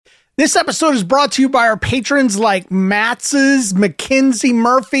This episode is brought to you by our patrons like Matz's, Mackenzie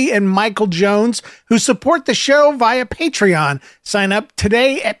Murphy, and Michael Jones, who support the show via Patreon. Sign up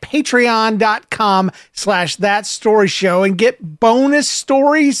today at patreon.com/thatstoryshow and get bonus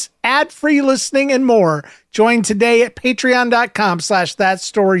stories, ad-free listening, and more. Join today at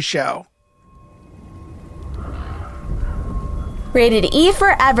patreon.com/thatstoryshow. Rated E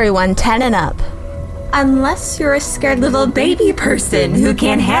for everyone 10 and up. Unless you're a scared little baby person who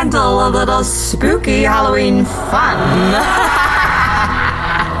can't handle a little spooky Halloween fun.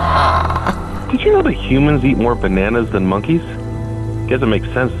 Did you know that humans eat more bananas than monkeys? Guess it makes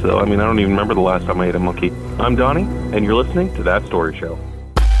sense, though. I mean, I don't even remember the last time I ate a monkey. I'm Donnie, and you're listening to That Story Show.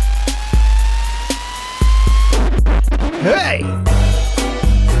 Hey!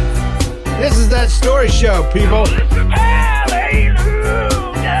 This is That Story Show, people.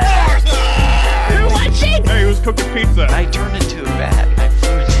 Hey, who's cooking pizza? I turned into a bat. I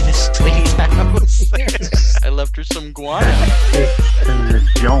flew into this lady's house. I left her some guano.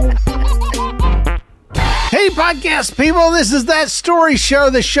 Hey, podcast people, this is That Story Show,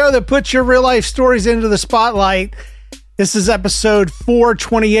 the show that puts your real life stories into the spotlight. This is episode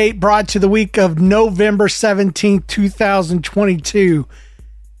 428, brought to the week of November 17th, 2022.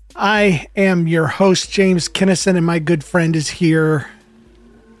 I am your host, James Kinnison, and my good friend is here.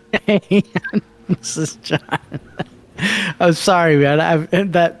 Hey, this is John. I'm sorry, man.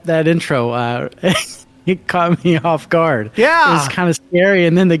 That intro, it caught me off guard. Yeah. It was kind of scary,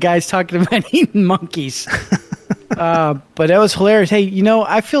 and then the guy's talking about eating monkeys. But that was hilarious. Hey,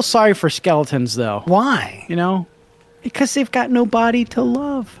 I feel sorry for skeletons, though. Why? Because they've got nobody to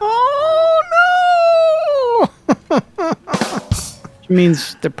love. Oh, no! Which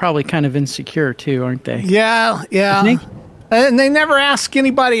means they're probably kind of insecure, too, aren't they? Yeah. And they never ask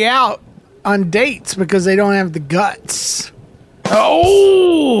anybody out on dates because they don't have the guts.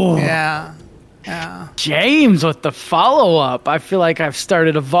 Oh! Yeah. James with the follow-up. I feel like I've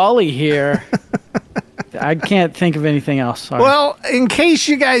started a volley here. I can't think of anything else. Sorry. Well, in case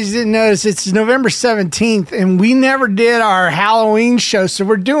you guys didn't notice, it's November 17th, and we never did our Halloween show, so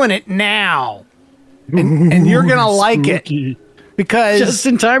we're doing it now. And you're going to like it. Because just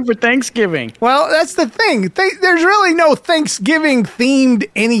in time for Thanksgiving. Well, that's the thing. There's really no Thanksgiving-themed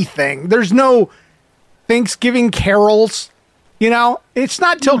anything. There's no Thanksgiving carols. It's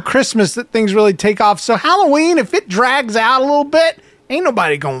not till Christmas that things really take off. So Halloween, if it drags out a little bit, ain't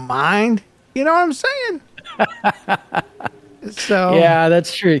nobody gonna mind. You know what I'm saying? So yeah,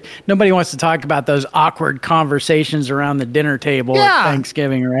 that's true. Nobody wants to talk about those awkward conversations around the dinner table at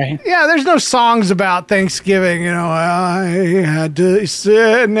Thanksgiving, right? Yeah, there's no songs about Thanksgiving. I had to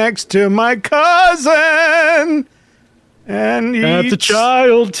sit next to my cousin and eat at the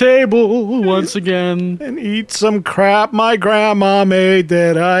child table once again and eat some crap my grandma made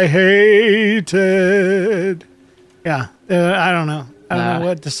that I hated. Yeah, I don't know. I don't know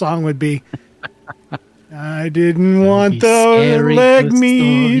what the song would be. I didn't want the leg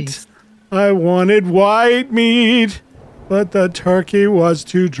meat. I wanted white meat, but the turkey was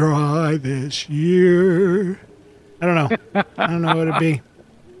too dry this year. I don't know. I don't know what it'd be.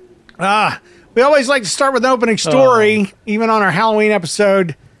 We always like to start with an opening story, even on our Halloween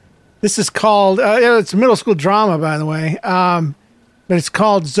episode. This is called, it's a middle school drama, by the way, but it's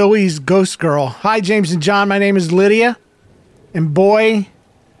called Zoe's Ghost Girl. Hi, James and John. My name is Lydia, and boy,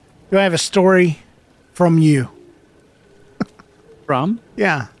 do I have a story from you. From?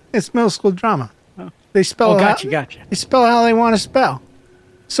 Yeah, it's middle school drama. They spell gotcha. They spell how they want to spell.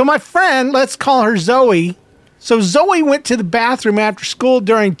 So my friend, let's call her Zoe. So Zoe went to the bathroom after school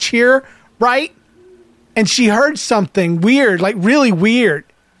during cheer, right? And she heard something weird, like really weird.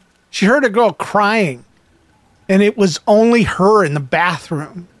 She heard a girl crying, and it was only her in the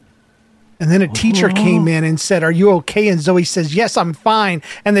bathroom. And then a teacher came in and said, "Are you okay?" And Zoe says, "Yes, I'm fine."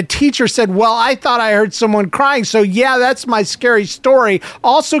 And the teacher said, "Well, I thought I heard someone crying. So yeah, that's my scary story.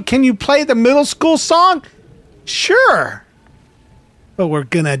 Also, can you play the middle school song?" "Sure. But we're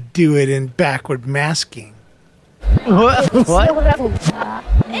going to do it in backward masking." What? It's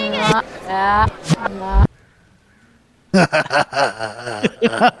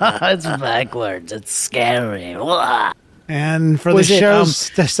backwards. It's scary. And for the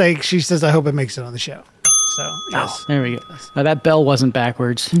show's sake, she says, "I hope it makes it on the show." So, yes. There we go. Now, that bell wasn't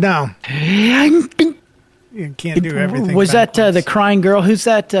backwards. No. You can't do everything Was backwards. that the crying girl? Who's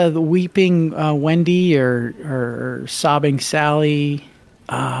that? The weeping Wendy or sobbing Sally?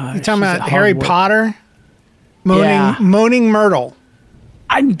 You talking about Harry Potter? Moaning Myrtle.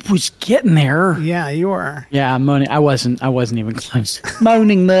 I was getting there. Yeah, you were. Yeah, moaning. I wasn't even close.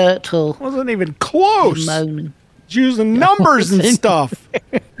 Moaning Myrtle. Wasn't even close. Moaning. Using numbers and stuff.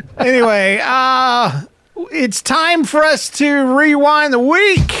 Anyway, it's time for us to rewind the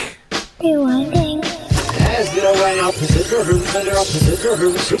week.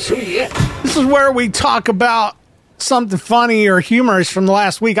 This is where we talk about something funny or humorous from the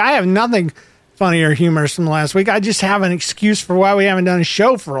last week. I have nothing funny or humorous from the last week. I just have an excuse for why we haven't done a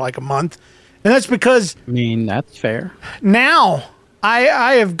show for like a month. And that's because... I mean, that's fair. Now,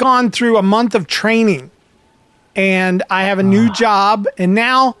 I have gone through a month of training. And I have a new job. And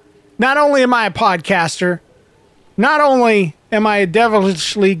now, not only am I a podcaster, not only am I a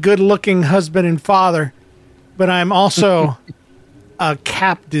devilishly good-looking husband and father, but I'm also a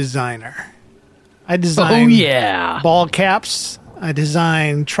cap designer. I design ball caps. I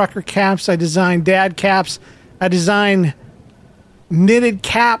design trucker caps. I design dad caps. I design knitted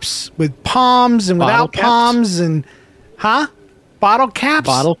caps with palms and without palms. And bottle caps?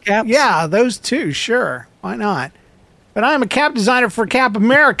 Bottle caps? Yeah, those too. Sure. Why not? But I'm a cap designer for Cap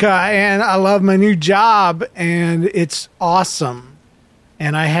America, and I love my new job, and it's awesome.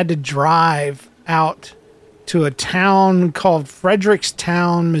 And I had to drive out to a town called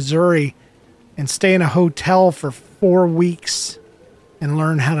Frederickstown, Missouri, and stay in a hotel for 4 weeks and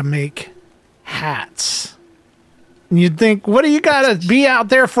learn how to make hats. And you'd think, what do you got to be out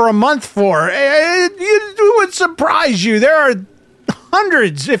there for a month for? It would surprise you. There are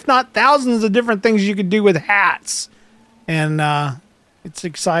hundreds, if not thousands, of different things you could do with hats. And it's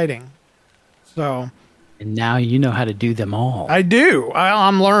exciting. So, and now you know how to do them all. I do.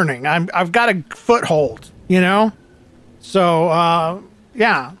 I'm learning. I've got a foothold, So,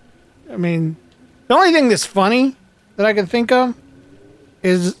 yeah. I mean, the only thing that's funny that I can think of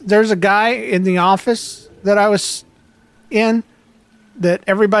is there's a guy in the office that I was in that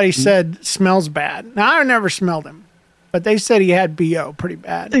everybody said smells bad. Now, I never smelled him, but they said he had BO pretty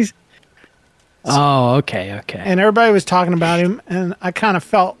bad. Oh, okay. And everybody was talking about him, and I kind of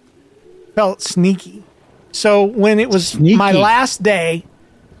felt sneaky. So when it was my last day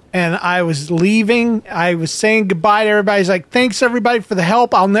and I was leaving, I was saying goodbye to everybody. He's like, thanks, everybody, for the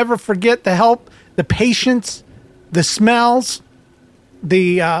help. I'll never forget the help, the patience, the smells,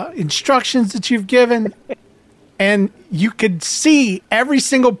 the instructions that you've given. And you could see every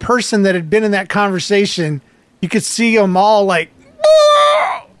single person that had been in that conversation. You could see them all like,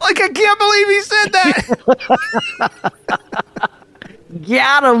 whoa! Like, I can't believe he said that.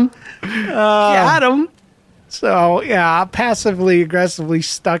 Got him. Got him. So, yeah, passively, aggressively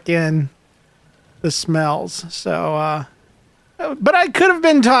stuck in the smells. So, but I could have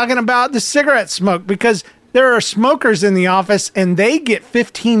been talking about the cigarette smoke because there are smokers in the office and they get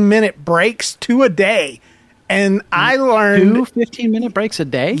 15-minute breaks, 2 a day. And I learned... 2 15-minute breaks a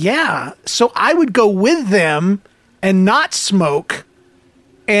day? Yeah. So I would go with them and not smoke.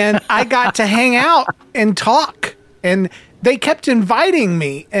 And I got to hang out and talk. And they kept inviting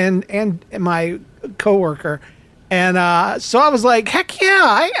me and my coworker. And so I was like, heck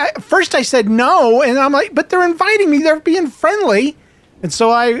yeah. First I said no. And I'm like, but they're inviting me. They're being friendly. And so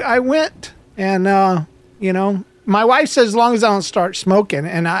I went. And, my wife says as long as I don't start smoking.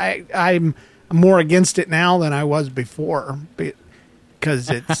 And I'm more against it now than I was before. Because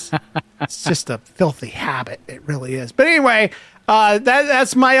it's just a filthy habit. It really is. But anyway...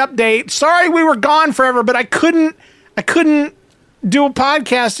 that's my update. Sorry we were gone forever, but I couldn't do a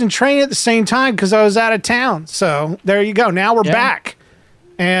podcast and train at the same time because I was out of town. So there you go. Now we're back.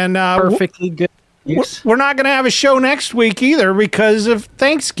 And perfectly good. Yes. We're not going to have a show next week either because of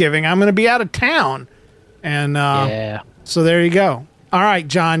Thanksgiving. I'm going to be out of town. And so there you go. All right,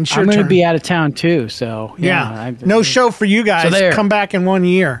 John, I'm going to be out of town too. So no show for you guys. So come back in 1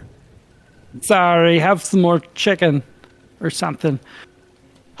 year. Sorry, have some more chicken. Or something.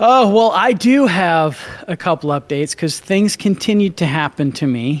 Oh, well, I do have a couple updates because things continued to happen to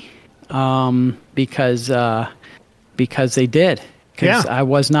me because they did. Because I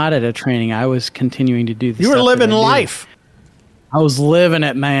was not at a training. I was continuing to do this. You were living life. I was living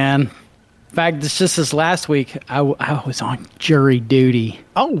it, man. In fact, just this last week, I was on jury duty.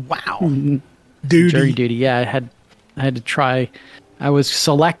 Oh, wow. Jury duty, yeah. I had to try... I was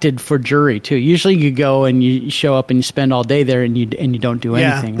selected for jury too. Usually you go and you show up and you spend all day there and you don't do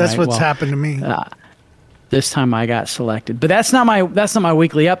anything. Yeah, that's what's happened to me. This time I got selected, but that's not my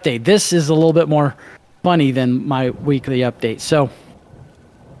weekly update. This is a little bit more funny than my weekly update. So,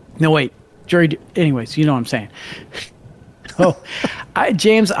 no wait, jury. Anyways, you know what I'm saying.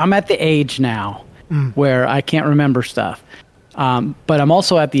 James, I'm at the age now where I can't remember stuff, but I'm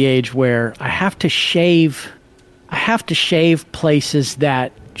also at the age where I have to shave places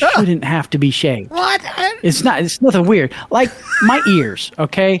that shouldn't have to be shaved. What? It's nothing weird. Like my ears,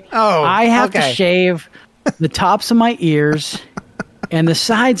 okay? Oh, I have to shave the tops of my ears and the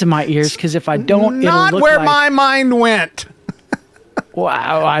sides of my ears, because if I don't, Not it'll look where like, my mind went. Well,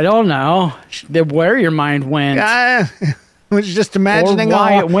 I don't know where your mind went. I was just imagining Or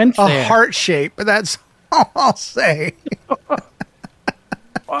why it went a there. heart shape, but that's all I'll say.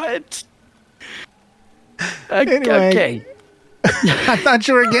 What? Anyway. Okay. I thought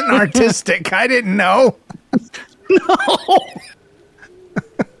you were getting artistic. I didn't know. No.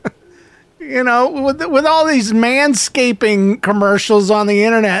 You know, with all these manscaping commercials on the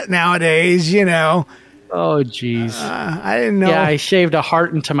internet nowadays, you know, Oh, jeez. I didn't know. Yeah, I shaved a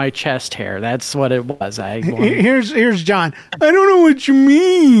heart into my chest hair. That's what it was. Here's John. I don't know what you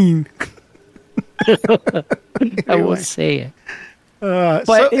mean. I will say it. So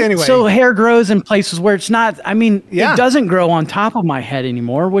But anyway, so hair grows in places where it's not. I mean, Yeah. it doesn't grow on top of my head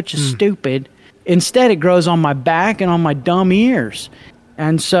anymore, which is stupid. Instead, it grows on my back and on my dumb ears.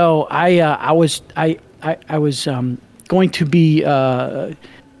 And so I was going to be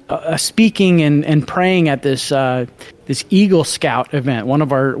speaking and praying at this Eagle Scout event. One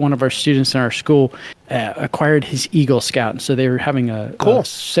of our students in our school acquired his Eagle Scout, and so they were having a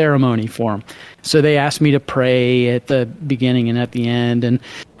ceremony for him. So they asked me to pray at the beginning and at the end, and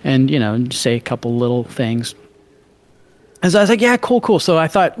say a couple little things. And so I was like, yeah, cool. So I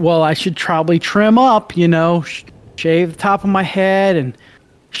thought, well, I should probably trim up, shave the top of my head and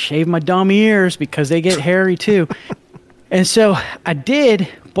shave my dumb ears because they get hairy too. And so I did,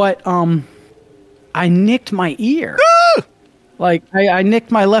 but I nicked my ear. Like I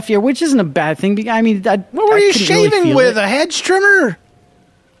nicked my left ear, which isn't a bad thing. I mean, what were you shaving with? A hedge trimmer?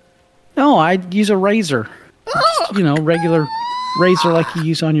 No, I'd use a razor. Just, regular razor like you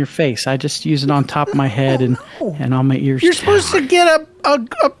use on your face. I just use it on top of my head and on my ears. You're supposed to get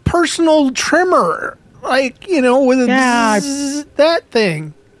a personal trimmer, with that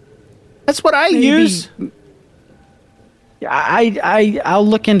thing. That's what I use. I'll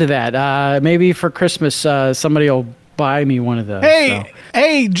look into that. Maybe for Christmas, somebody will buy me one of those.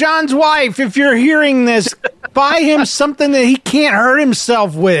 Hey, John's wife, if you're hearing this, buy him something that he can't hurt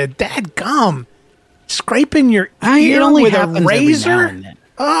himself with. Dadgum. Scraping your ear with a razor?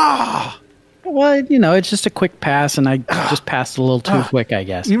 Oh. Well, it's just a quick pass, and I just passed a little too quick, I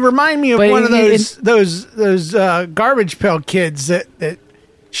guess. You remind me of one of those Garbage Pail Kids that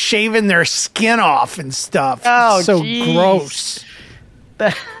shaving their skin off and stuff. Oh, it's so geez. gross.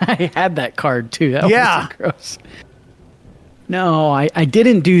 I had that card too. That was gross. No, I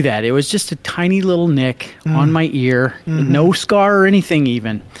didn't do that. It was just a tiny little nick on my ear, no scar or anything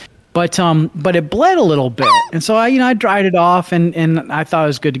even. But it bled a little bit, and so I dried it off, and I thought it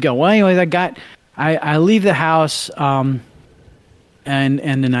was good to go. Well, anyways, I leave the house, and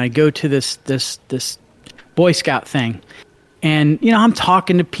then I go to this Boy Scout thing. And, I'm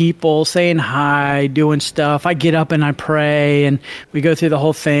talking to people, saying hi, doing stuff. I get up and I pray, and we go through the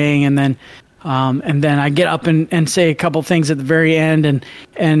whole thing. And then I get up and say a couple things at the very end,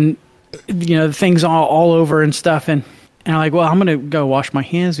 and the thing's all over and stuff. And I'm like, well, I'm going to go wash my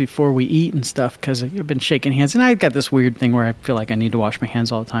hands before we eat and stuff, because I've been shaking hands. And I've got this weird thing where I feel like I need to wash my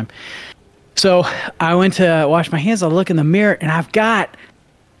hands all the time. So I went to wash my hands. I look in the mirror, and I've got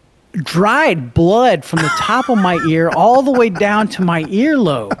dried blood from the top of my ear all the way down to my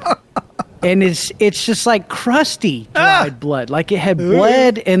earlobe, and it's just like crusty dried blood, like it had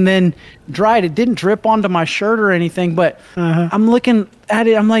bled and then dried. It didn't drip onto my shirt or anything, but I'm looking at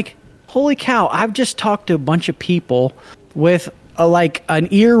it, I'm like, holy cow, I've just talked to a bunch of people with an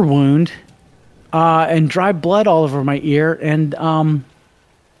ear wound and dry blood all over my ear, and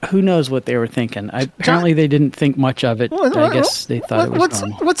who knows what they were thinking. Apparently, they didn't think much of it. I guess they thought it was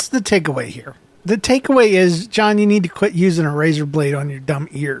normal. What's the takeaway here? The takeaway is, John, you need to quit using a razor blade on your dumb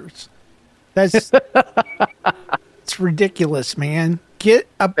ears. That's it's ridiculous, man. Get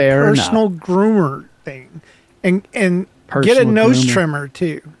a personal groomer thing, and get a nose trimmer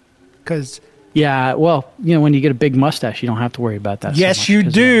too, because. Yeah, well, when you get a big mustache, you don't have to worry about that. Yes, you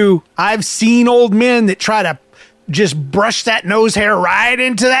do. I've seen old men that try to just brush that nose hair right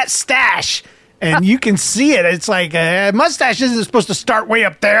into that stash, and you can see it. It's like a mustache isn't supposed to start way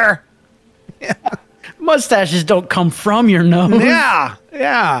up there. Mustaches don't come from your nose. Yeah,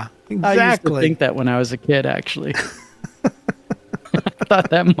 exactly. I used to think that when I was a kid, actually. I thought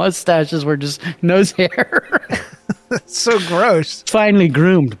that mustaches were just nose hair. That's so gross. Finely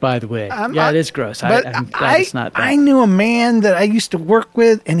groomed, by the way. It is gross. I'm glad it's not that. I knew a man that I used to work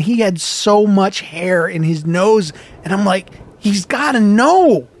with, and he had so much hair in his nose, and I'm like, he's got to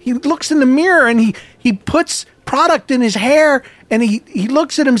know. He looks in the mirror, and he puts product in his hair, and he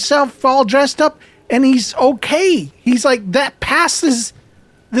looks at himself all dressed up, and he's okay. He's like, that passes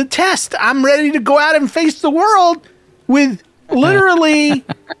the test. I'm ready to go out and face the world with literally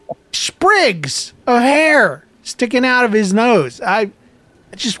sprigs of hair sticking out of his nose. I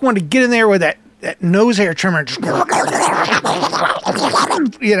just wanted to get in there with that nose hair trimmer, and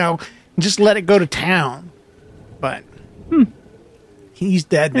just let it go to town. But he's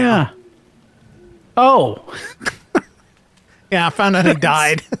dead now. Yeah. Oh. Yeah, I found out he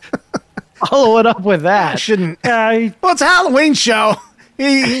died. Follow it up with that. I shouldn't. Well, it's a Halloween show.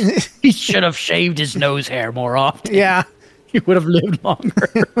 He should have shaved his nose hair more often. Yeah. He would have lived longer.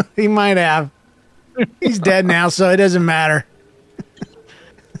 He might have. He's dead now, so it doesn't matter.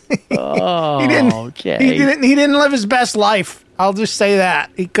 Oh, He okay. didn't live his best life. I'll just say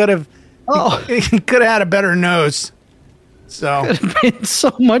that. He could have he could have had a better nose. So Could have been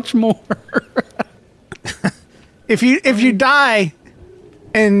so much more. if you die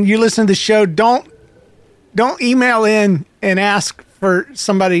and you listen to the show, don't email in and ask for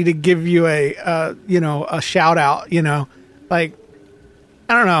somebody to give you a shout out, like,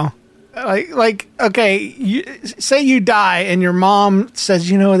 I don't know. Like okay, say you die and your mom says,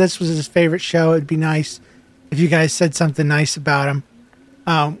 this was his favorite show. It'd be nice if you guys said something nice about him.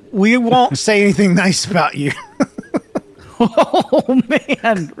 We won't say anything nice about you. Oh,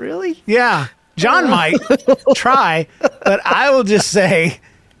 man. Really? Yeah. John might try, but I will just say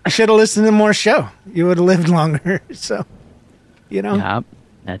you should have listened to more show. You would have lived longer. So, Yep.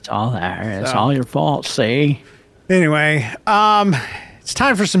 That's all there. That's all your fault, see? Anyway, it's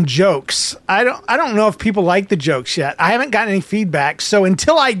time for some jokes. I don't know if people like the jokes yet. I haven't gotten any feedback. So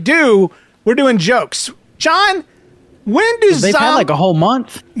until I do, we're doing jokes. John, when do They've had like a whole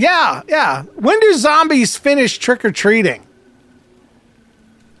month. Yeah. When do zombies finish trick-or-treating?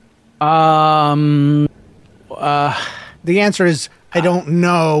 The answer is I don't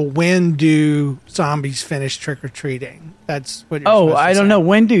know. When do zombies finish trick-or-treating? That's what you're supposed to I don't say. know.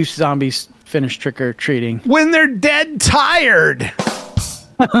 When do zombies finish trick-or-treating? When they're dead tired.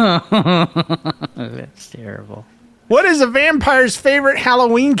 That's terrible. What is a vampire's favorite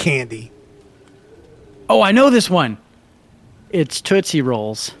Halloween candy? Oh, I know this one. It's Tootsie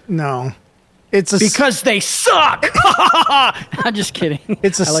Rolls. No. It's Because they suck! I'm just kidding.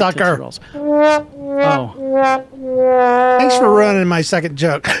 It's a I like sucker. Tootsie Rolls. Oh. Thanks for ruining my second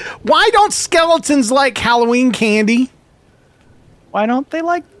joke. Why don't skeletons like Halloween candy? Why don't they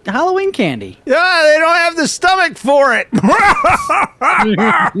like Halloween candy? Yeah, they don't have the stomach for it.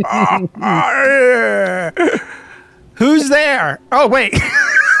 Who's there? Oh, wait.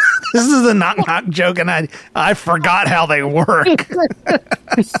 This is a knock-knock joke, and I forgot how they work.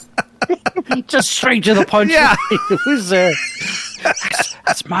 Just straight to the punch. Yeah. Who's there?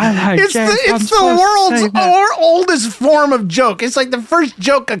 That's my life. It's the world's oldest form of joke. It's like the first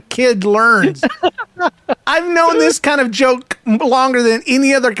joke a kid learns. I've known this kind of joke longer than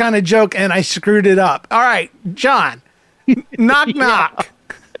any other kind of joke, and I screwed it up. All right, John. Knock, knock.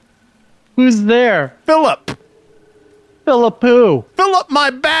 Who's there? Philip. Philip who? Fill up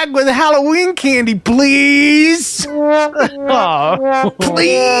my bag with Halloween candy, please. Oh.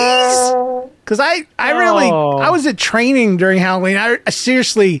 Please. Because I was at training during Halloween. I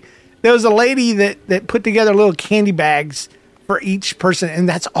seriously, there was a lady that put together little candy bags for each person, and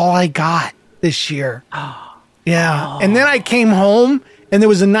that's all I got this year. Yeah. And then I came home, and there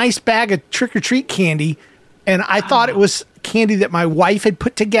was a nice bag of trick-or-treat candy, and I thought it was candy that my wife had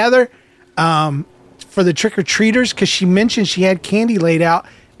put together for the trick-or-treaters, because she mentioned she had candy laid out,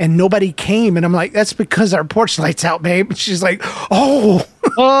 and nobody came. And I'm like, that's because our porch light's out, babe. And she's like, oh.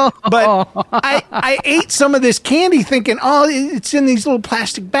 But I ate some of this candy thinking, oh, it's in these little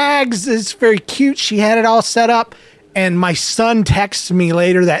plastic bags. It's very cute. She had it all set up. And my son texts me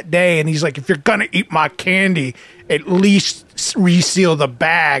later that day, and he's like, if you're going to eat my candy, at least reseal the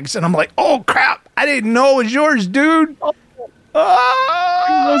bags. And I'm like, oh, crap. I didn't know it was yours, dude.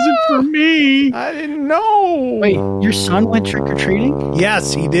 It wasn't for me. I didn't know. Wait, your son went trick-or-treating?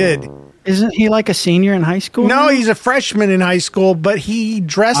 Yes, he did. Isn't he like a senior in high school? No, he's a freshman in high school, but he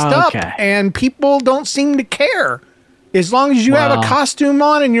dressed up, and people don't seem to care. As long as you have a costume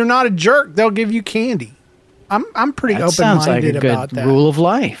on and you're not a jerk, they'll give you candy. I'm pretty open-minded about that. Rule of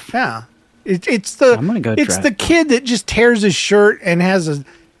life. Yeah, it's the kid that just tears his shirt and has a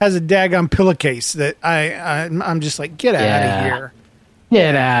daggone pillowcase that I'm just like, get out of here.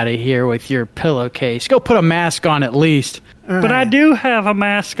 Get out of here with your pillowcase. Go put a mask on at least. But I do have a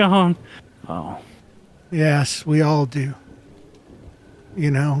mask on. Oh. Yes, we all do.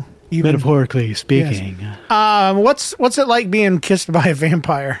 Even metaphorically speaking. Yes. What's it like being kissed by a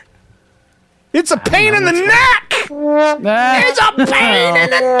vampire? It's a pain in the neck. It's a pain in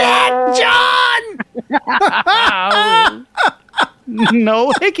the neck, John.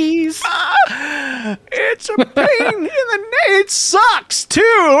 No hickeys. It's a pain in the neck. It sucks, too.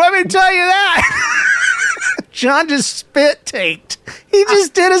 Let me tell you that. John just spit taked. He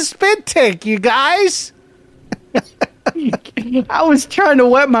just did a spit take, you guys. I was trying to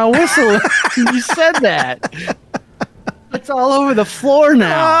wet my whistle. You said that. It's all over the floor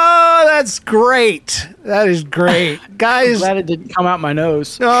now. Oh, that's great. That is great. Guys. I'm glad it didn't come out my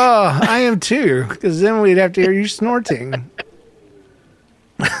nose. Oh, I am too, because then we'd have to hear you snorting.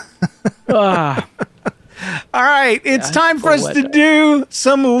 All right, it's time for us to do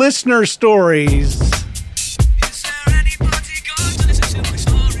some listener stories.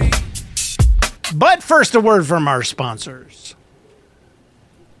 But first, a word from our sponsors.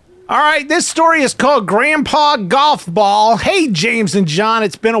 All right, this story is called Grandpa Golf Ball. Hey, James and John,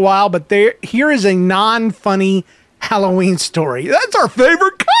 it's been a while, but here is a non-funny Halloween story. That's our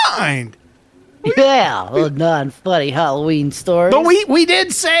favorite kind. Yeah, a non-funny Halloween story. But we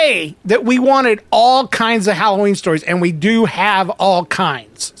did say that we wanted all kinds of Halloween stories, and we do have all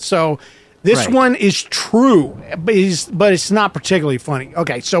kinds. So this one is true, but it's not particularly funny.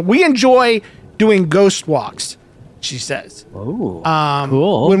 Okay, so we enjoy doing ghost walks, she says. Oh,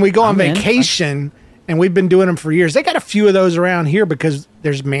 cool. When we go on vacation, and we've been doing them for years. They got a few of those around here because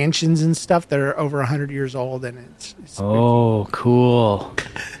there's mansions and stuff that are over 100 years old, and it's cool.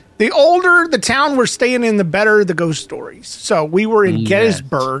 The older the town we're staying in, the better the ghost stories. So we were in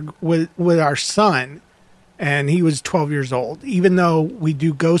Gettysburg with our son, and he was 12 years old. Even though we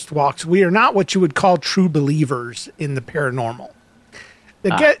do ghost walks, we are not what you would call true believers in the paranormal.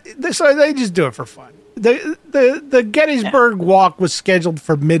 So they just do it for fun. The Gettysburg walk was scheduled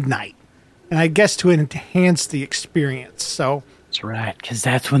for midnight, and I guess to enhance the experience. So that's right, because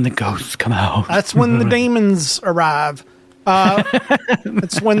that's when the ghosts come out. That's when the demons arrive.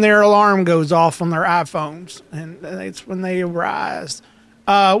 That's when their alarm goes off on their iPhones, and that's when they arise.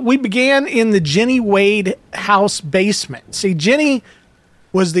 We began in the Jenny Wade house basement. See, Jenny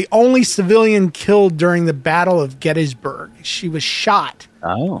was the only civilian killed during the Battle of Gettysburg. She was shot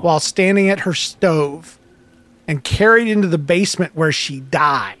while standing at her stove and carried into the basement where she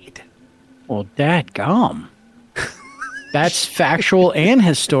died. Well, dadgum. That's factual and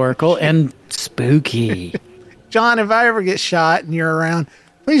historical and spooky. John, if I ever get shot and you're around,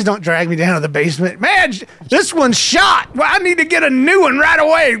 please don't drag me down to the basement. Man, this one's shot. Well, I need to get a new one right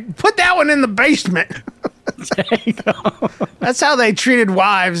away. Put that one in the basement. That's how they treated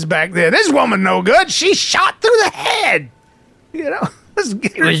wives back then. This woman no good. She's shot through the head. You know,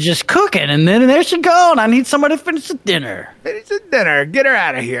 it was just cooking, and then there she go. And I need somebody to finish the dinner. Finish the dinner. Get her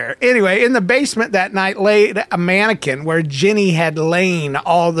out of here. Anyway, in the basement that night lay a mannequin where Jenny had lain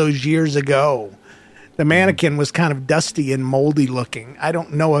all those years ago. The mannequin was kind of dusty and moldy looking. I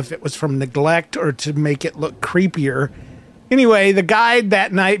don't know if it was from neglect or to make it look creepier. Anyway, the guide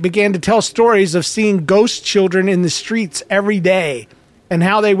that night began to tell stories of seeing ghost children in the streets every day and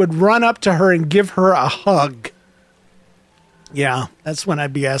how they would run up to her and give her a hug. Yeah, that's when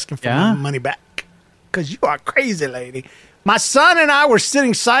I'd be asking for my money back. Because you are crazy, lady. My son and I were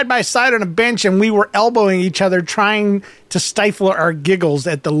sitting side by side on a bench, and we were elbowing each other, trying to stifle our giggles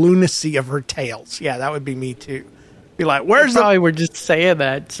at the lunacy of her tales. Yeah, that would be me, too. Be like, we're just saying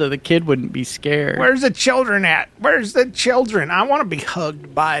that so the kid wouldn't be scared. Where's the children at? Where's the children? I want to be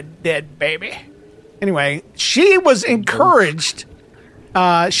hugged by a dead baby. Anyway, she was encouraged.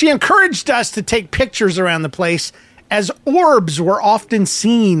 She encouraged us to take pictures around the place, as orbs were often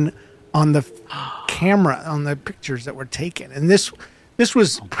seen on the camera, on the pictures that were taken. And this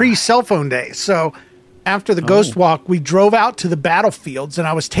was pre-cell phone days. So after the ghost walk, we drove out to the battlefields, and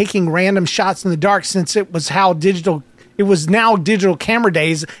I was taking random shots in the dark since it was now digital camera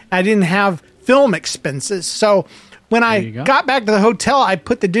days. I didn't have film expenses. So when I got back to the hotel, I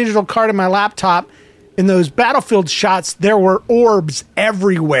put the digital card in my laptop. In those battlefield shots, there were orbs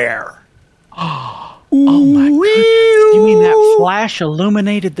everywhere. Oh my goodness. You mean that flash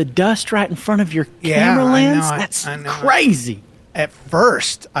illuminated the dust right in front of your camera lens? That's crazy. At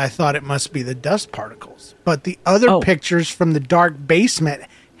first, I thought it must be the dust particles, but the other pictures from the dark basement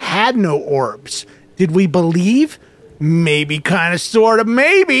had no orbs. Did we believe? Maybe, kind of, sort of,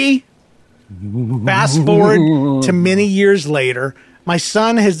 maybe. Fast forward to many years later, my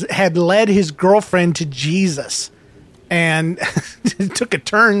son had led his girlfriend to Jesus, and it took a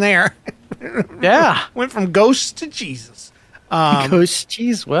turn there. Yeah. Went from ghosts to Jesus. Ghost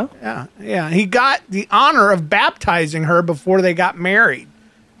cheese, well. Yeah. He got the honor of baptizing her before they got married.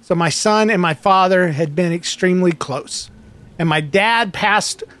 So my son and my father had been extremely close. And my dad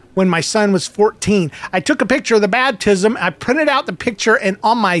passed when my son was 14. I took a picture of the baptism. I printed out the picture, and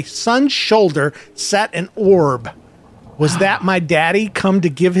on my son's shoulder sat an orb. Was that my daddy come to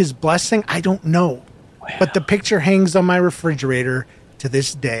give his blessing? I don't know. Wow. But the picture hangs on my refrigerator to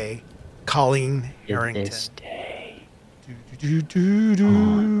this day. Colleen Harrington. This day.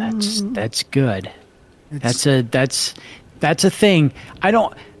 Oh, that's good. That's a thing. I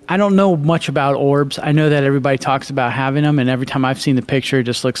don't know much about orbs. I know that everybody talks about having them, and every time I've seen the picture, it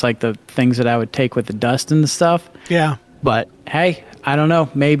just looks like the things that I would take with the dust and the stuff. Yeah. But hey, I don't know.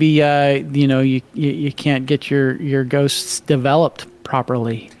 Maybe you can't get your ghosts developed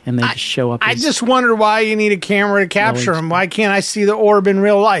properly, and they just show up. I just wonder why you need a camera to capture them. Why can't I see the orb in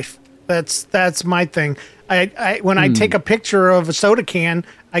real life? That's my thing. When I take a picture of a soda can,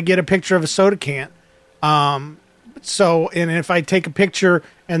 I get a picture of a soda can. So, and if I take a picture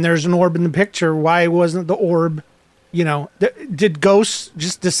and there's an orb in the picture, why wasn't the orb, did ghosts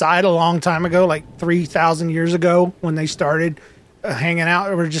just decide a long time ago, like 3,000 years ago when they started hanging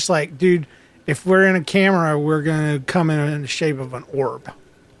out? We're just like, dude, if we're in a camera, we're going to come in the shape of an orb.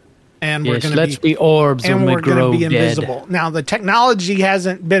 And we're going to be orbs and we're going to be invisible. Dead. Now, the technology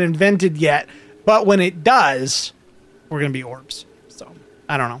hasn't been invented yet, but when it does, we're going to be orbs. So,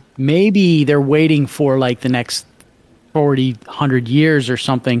 I don't know. Maybe they're waiting for like the next 40, 100 years or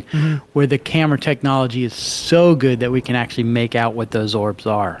something where the camera technology is so good that we can actually make out what those orbs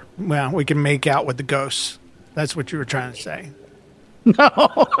are. Well, we can make out with the ghosts. That's what you were trying to say.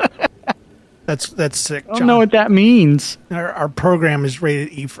 No. That's sick, John. I don't know what that means. Our program is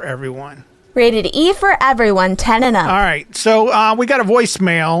rated E for everyone. Rated E for everyone, 10 and up. All right, so we got a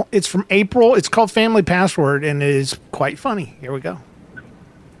voicemail. It's from April. It's called Family Password, and it is quite funny. Here we go.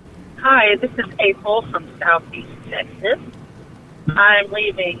 Hi, this is April from Southeast Texas. I'm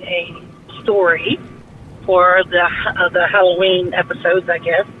leaving a story for the Halloween episodes, I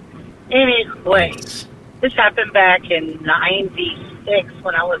guess. Anyway, this happened back in 96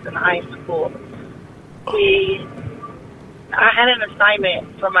 when I was in high school. I had an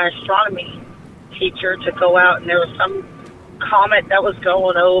assignment from my astronomy teacher to go out, and there was some comet that was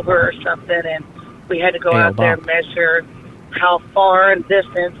going over or something, and we had to go out there and measure how far and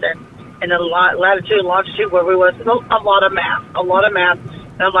distance and the latitude and longitude where we was. A lot of math.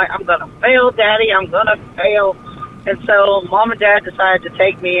 And I'm like, I'm going to fail, Daddy. I'm going to fail. And so Mom and Dad decided to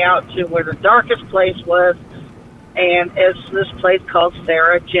take me out to where the darkest place was, and it's this place called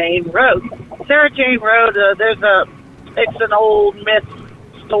Sarah Jane Road. Sarah Jane Road, it's an old myth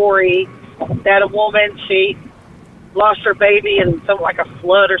story that a woman, she lost her baby in like a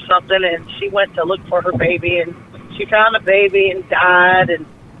flood or something, and she went to look for her baby, and she found the baby and died,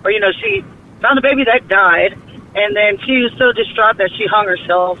 she found a baby that died, and then she was so distraught that she hung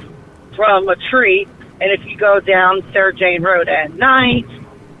herself from a tree. And if you go down Sarah Jane Road at night,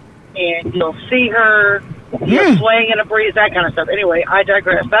 and you'll see her swaying in a breeze, that kind of stuff. Anyway, I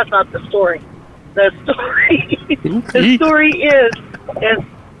digress. That's not the story. The story is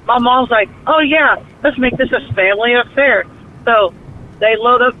my mom's like, oh yeah, let's make this a family affair. So they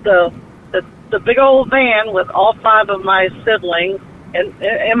load up the big old van with all 5 of my siblings and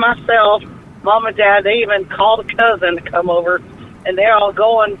myself, Mom and Dad. They even called a cousin to come over, and they're all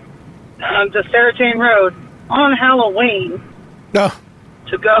going to Sarah Jane Road on Halloween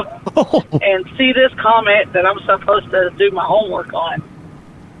to go and see this comet that I'm supposed to do my homework on.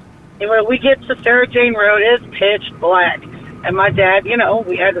 And when we get to Sarah Jane Road, it's pitch black. And my dad,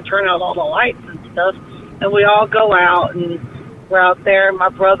 we had to turn out all the lights and stuff. And we all go out, and we're out there. My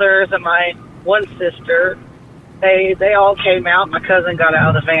brothers and my one sister, they all came out. My cousin got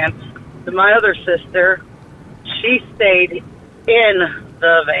out of the van. But my other sister, she stayed in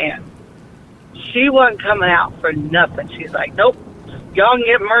the van. She wasn't coming out for nothing. She's like, nope, y'all can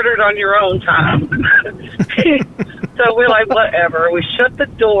get murdered on your own time. So we're like, whatever. We shut the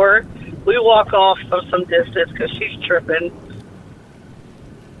door. We walk off from some distance because she's tripping.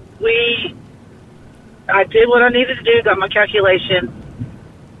 I did what I needed to do, got my calculation,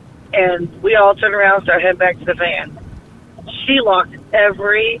 and we all turned around and started heading back to the van. She locked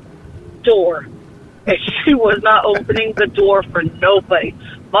every door, and she was not opening the door for nobody.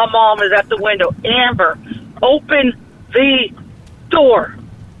 My mom is at the window. Amber, open the door.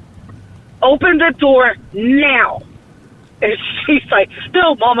 Open the door now. And she's like,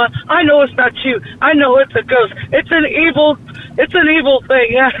 no, Mama, I know it's not you. I know it's a ghost. It's an evil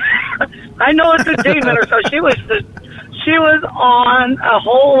thing. I know it's a demon or so. She was on a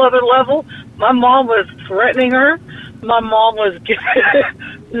whole other level. My mom was threatening her. My mom was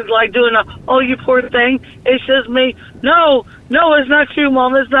like doing oh, you poor thing. It's just me. No, it's not you,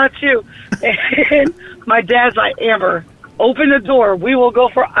 Mom. It's not you. And my dad's like, Amber, open the door. We will go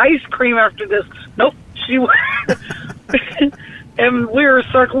for ice cream after this. Nope. And we were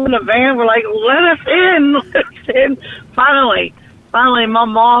circling the van. We're like, let us in. then finally, my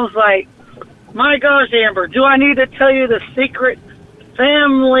mom's like, my gosh, Amber, do I need to tell you the secret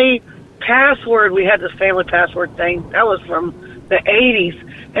family password? We had this family password thing. That was from the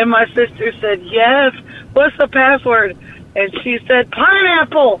 80s. And my sister said, yes. What's the password? And she said,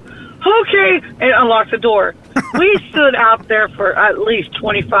 pineapple. Okay. And unlocked the door. We stood out there for at least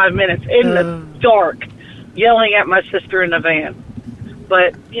 25 minutes in the dark, yelling at my sister in the van.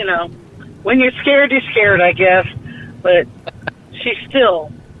 But, you know, when you're scared, I guess. But she still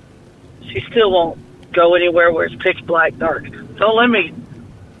won't go anywhere where it's pitch black dark.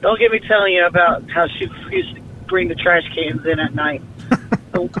 Don't get me telling you about how she used to bring the trash cans in at night.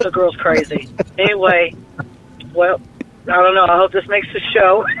 The girl's crazy. Anyway, well, I don't know. I hope this makes the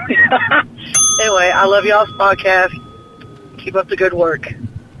show. Anyway, I love y'all's podcast. Keep up the good work.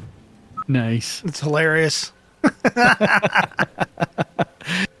 Nice. It's hilarious. The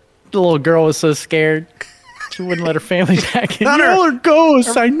little girl was so scared. She wouldn't let her family back in. Y'all are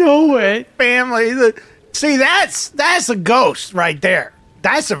ghosts. I know it. Family. See, that's a ghost right there.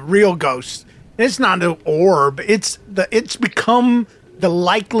 That's a real ghost. It's not an orb. It's become the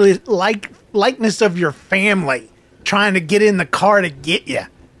likeness of your family trying to get in the car to get you.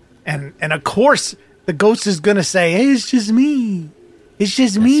 And of course, the ghost is going to say, hey, it's just me. It's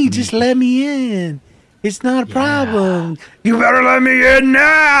just me. Just let me in. It's not a problem. You better let me in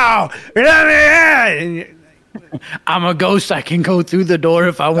now. Let me in. I'm a ghost. I can go through the door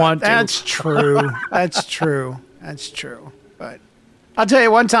if I want to. That's true. That's true. That's true. But I'll tell you,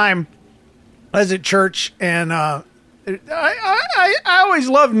 one time I was at church, and I always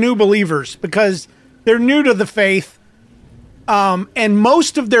love new believers because they're new to the faith, and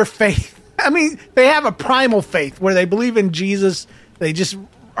most of their faith, I mean, they have a primal faith where they believe in Jesus. They just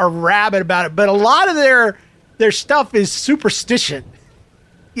are rabid about it. But a lot of their stuff is superstition,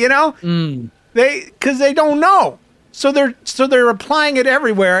 you know? Because they don't know. So they're applying it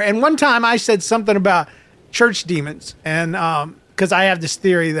everywhere. And one time I said something about church demons, and because I have this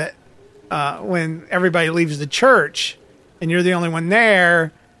theory that when everybody leaves the church and you're the only one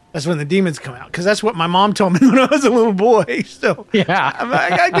there, that's when the demons come out. Because that's what my mom told me when I was a little boy. So yeah,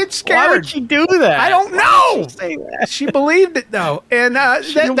 I get scared. Why would she do that? I don't know. She believed it though, and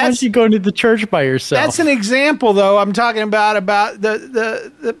that's she going to the church by herself. That's an example, though. I'm talking about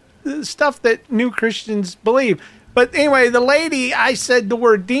the stuff that new Christians believe. But anyway, the lady, I said the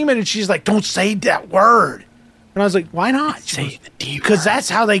word demon, and she's like, "Don't say that word." And I was like, why not? Say the demon. Because that's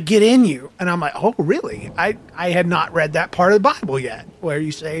how they get in you. And I'm like, oh, really? I had not read that part of the Bible yet, where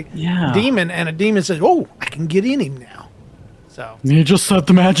you say demon, and a demon says, oh, I can get in him now. So you just said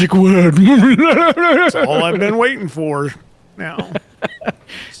the magic word. That's all I've been waiting for now.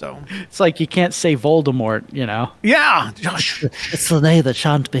 So it's like you can't say Voldemort, you know? Yeah. It's the name that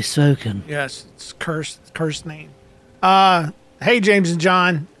shan't be spoken. Yes, it's cursed name. Hey, James and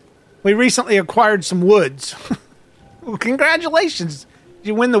John. We recently acquired some woods. Well, congratulations. Did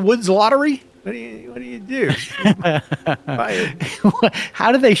you win the woods lottery? What do you do?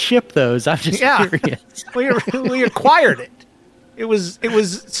 How do they ship those? I'm just curious. We acquired it. It was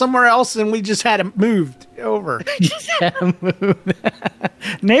somewhere else, and we just had it moved over.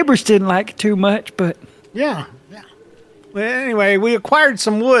 Neighbors didn't like it too much, but yeah. Well, anyway, we acquired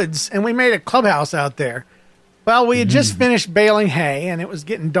some woods, and we made a clubhouse out there. Well, we had just finished baling hay, and it was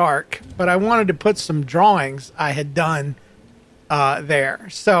getting dark, but I wanted to put some drawings I had done there.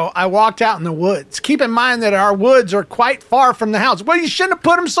 So I walked out in the woods. Keep in mind that our woods are quite far from the house. Well, you shouldn't have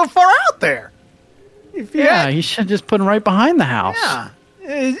put them so far out there. You should just put them right behind the house. Yeah.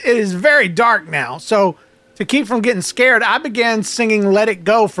 It is very dark now. So to keep from getting scared, I began singing Let It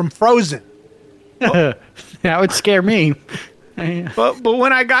Go from Frozen. That would scare me. But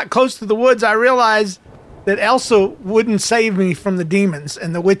when I got close to the woods, I realized that Elsa wouldn't save me from the demons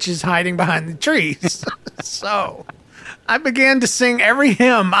and the witches hiding behind the trees. So I began to sing every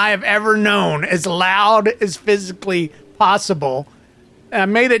hymn I have ever known as loud as physically possible. And I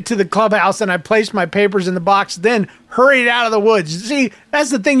made it to the clubhouse, and I placed my papers in the box, then hurried out of the woods. See, that's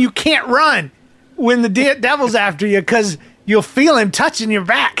the thing. You can't run when the devil's after you because you'll feel him touching your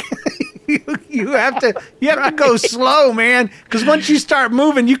back. You have to go slow, man, because once you start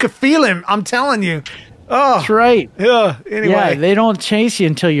moving, you can feel him. I'm telling you. Oh, that's right. Yeah. Anyway, yeah, they don't chase you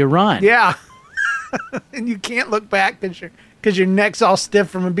until you run. Yeah, and you can't look back because your neck's all stiff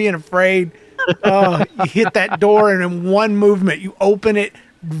from being afraid. Oh, you hit that door, and in one movement, you open it,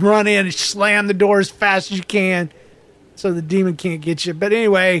 run in, and slam the door as fast as you can, so the demon can't get you. But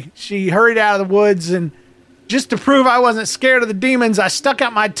anyway, she hurried out of the woods, and just to prove I wasn't scared of the demons, I stuck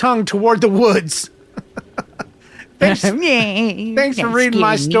out my tongue toward the woods. Thanks for reading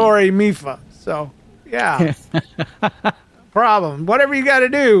my story, Mifa. So. Yeah. Problem. Whatever you got to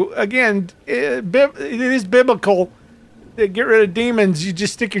do. Again, it is biblical. To get rid of demons, you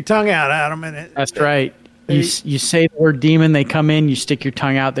just stick your tongue out at them. That's right. You say the word demon, they come in. You stick your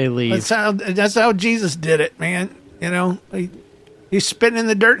tongue out, they leave. That's how Jesus did it, man. You know, he's spitting in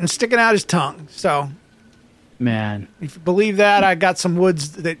the dirt and sticking out his tongue. So, man, if you believe that, I got some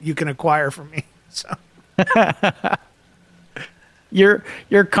woods that you can acquire from me. So, your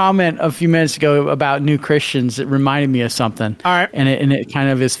comment a few minutes ago about new Christians, it reminded me of something. All right, and it kind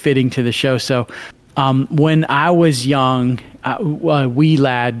of is fitting to the show. So, when I was young, wee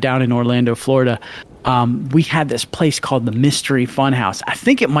lad down in Orlando, Florida. We had this place called the Mystery Funhouse. I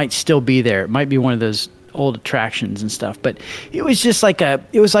think it might still be there. It might be one of those old attractions and stuff, but it was just like a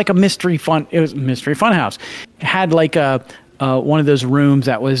mystery funhouse. It had like one of those rooms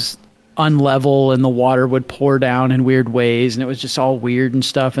that was unlevel and the water would pour down in weird ways, and it was just all weird and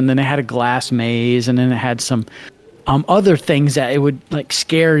stuff. And then it had a glass maze, and then it had some other things that it would like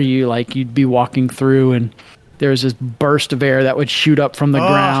scare you, like you'd be walking through and there was this burst of air that would shoot up from the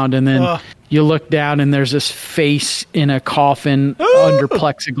ground, and then you look down and there's this face in a coffin under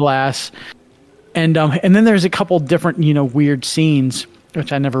plexiglass. And then there's a couple different, weird scenes,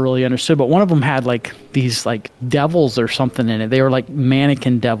 which I never really understood. But one of them had like these like devils or something in it. They were like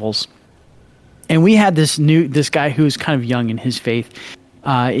mannequin devils. And we had this guy who was kind of young in his faith.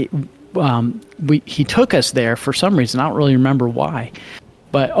 He took us there for some reason. I don't really remember why.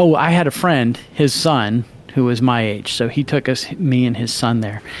 But, I had a friend, his son, who was my age. So he took me and his son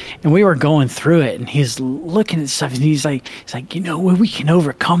there, and we were going through it, and he's looking at stuff, and he's like, we can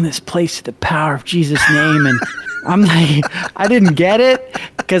overcome this place in the power of Jesus' name. And I'm like, I didn't get it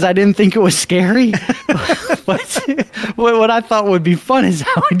because I didn't think it was scary. But what I thought would be fun is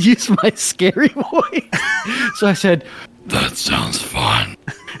I would use my scary voice. So I said, that sounds fun.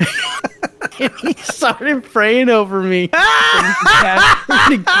 And he started praying over me.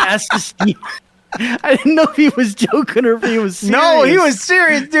 And cast a steam. I didn't know if he was joking or if he was serious. No, he was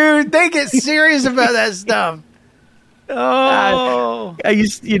serious, dude. They get serious about that stuff. Oh. I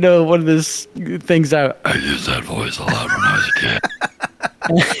used, one of those things I used that voice a lot when I was a kid.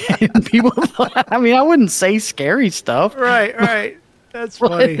 And people thought, I wouldn't say scary stuff. Right. That's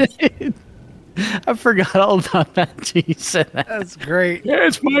funny. I forgot all about that until you said that. That's great. Yeah,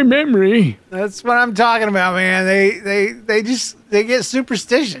 it's my memory. That's what I'm talking about, man. They get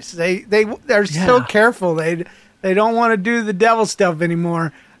superstitious. They're so careful. They don't want to do the devil stuff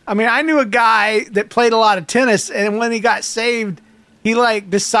anymore. I knew a guy that played a lot of tennis, and when he got saved, he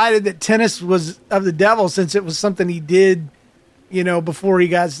decided that tennis was of the devil since it was something he did, before he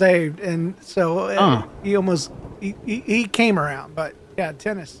got saved, and so he came around. But yeah,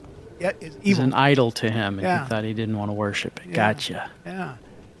 tennis. Yeah, it's evil. It was an idol to him, and he thought he didn't want to worship it. Yeah. Gotcha. Yeah.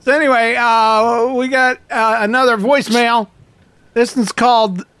 So anyway, we got another voicemail. This one's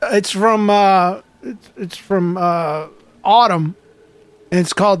called. It's from Autumn, and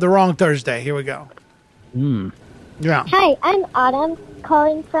it's called The Wrong Thursday. Here we go. Yeah. Hi, I'm Autumn,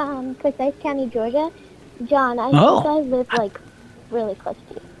 calling from Forsyth County, Georgia. John, I think I live really close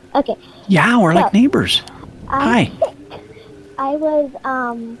to you. Okay. Yeah, we're like neighbors. Hi. I was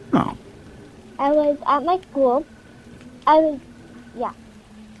at my school. The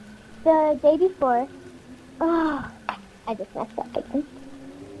day before. Oh, I just messed up again.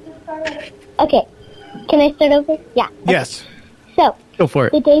 Okay, can I start over? Yeah. Okay. Yes. So, go for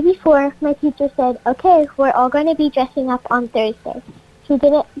it. The day before, my teacher said, okay, we're all going to be dressing up on Thursday. She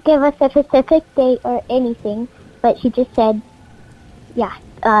didn't give us a specific date or anything, but she just said,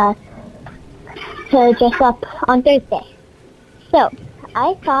 to dress up on Thursday. So,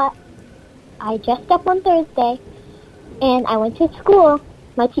 I thought I dressed up on Thursday, and I went to school.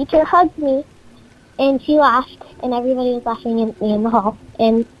 My teacher hugged me, and she laughed, and everybody was laughing at me in the hall.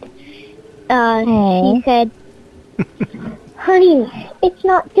 And she said, honey, it's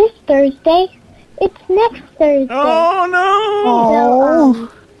not this Thursday. It's next Thursday. Oh, no.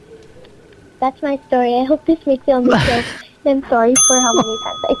 So, that's my story. I hope this makes you understand. I'm sorry for how many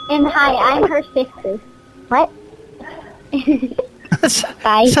times. And hi, I'm her sister. What?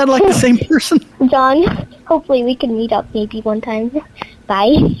 Bye. Sound like the same person. John, hopefully we can meet up maybe one time.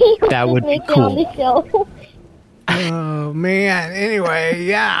 Bye. That would be cool. On the show. Oh, man. Anyway,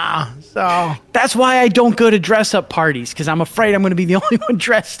 yeah. So that's why I don't go to dress-up parties, because I'm afraid I'm going to be the only one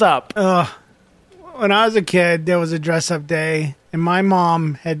dressed up. When I was a kid, there was a dress-up day, and my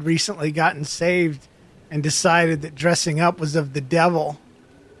mom had recently gotten saved and decided that dressing up was of the devil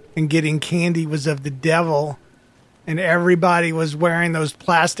and getting candy was of the devil. And everybody was wearing those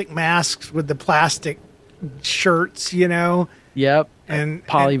plastic masks with the plastic shirts, Yep. And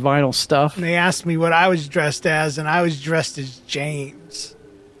polyvinyl stuff. And they asked me what I was dressed as, and I was dressed as James.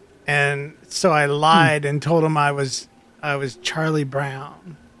 And so I lied and told them I was Charlie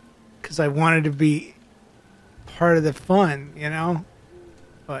Brown because I wanted to be part of the fun, you know?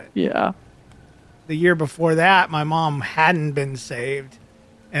 But yeah. The year before that, my mom hadn't been saved,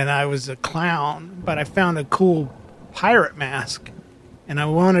 and I was a clown, but I found a cool pirate mask, and I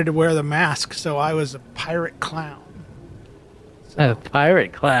wanted to wear the mask, so I was a pirate clown. A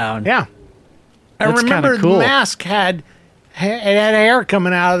pirate clown? Yeah. I That's remember kinda cool. the mask had hair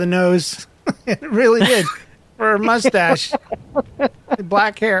coming out of the nose. It really did. For a mustache.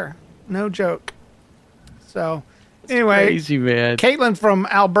 Black hair. No joke. So, anyway. Crazy, man. Caitlin from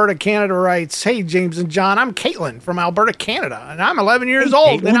Alberta, Canada writes, "Hey, James and John, I'm Caitlin from Alberta, Canada, and I'm 11 years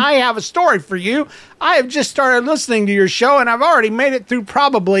old, and I have a story for you. I have just started listening to your show, and I've already made it through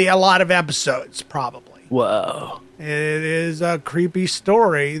probably a lot of episodes. Probably. Whoa. It is a creepy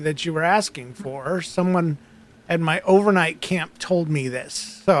story that you were asking for. Someone at my overnight camp told me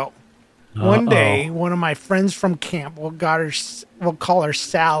this. So, one day, one of my friends from camp, we'll call her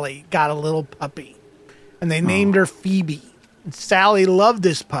Sally, got a little puppy. And they named her Phoebe. And Sally loved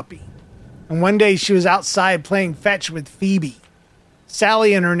this puppy. And one day she was outside playing fetch with Phoebe.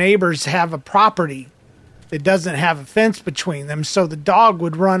 Sally and her neighbors have a property that doesn't have a fence between them, so the dog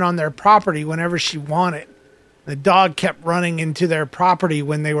would run on their property whenever she wanted. The dog kept running into their property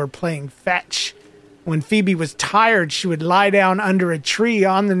when they were playing fetch. When Phoebe was tired, she would lie down under a tree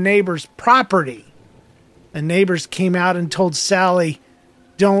on the neighbor's property. The neighbors came out and told Sally,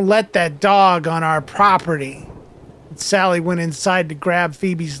 "Don't let that dog on our property." And Sally went inside to grab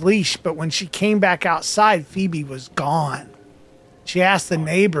Phoebe's leash, but when she came back outside, Phoebe was gone. She asked the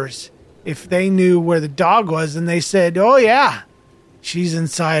neighbors if they knew where the dog was, and they said, "Oh yeah, she's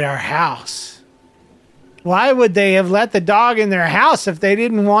inside our house." Why would they have let the dog in their house if they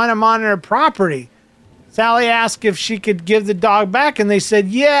didn't want him on their property? Sally asked if she could give the dog back, and they said,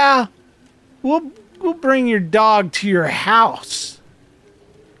 "Yeah, we'll bring your dog to your house."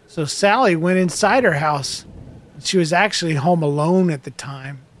 So Sally went inside her house. She was actually home alone at the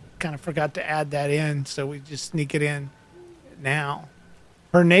time. Kind of forgot to add that in, so we just sneak it in now.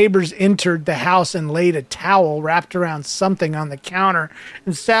 Her neighbors entered the house and laid a towel wrapped around something on the counter.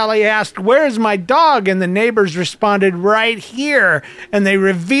 And Sally asked, "Where's my dog?" And the neighbors responded, "Right here." And they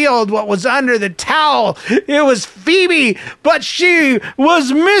revealed what was under the towel. It was Phoebe, but she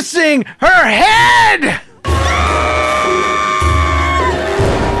was missing her head. She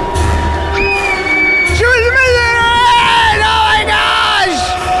was missing her head. Oh my gosh.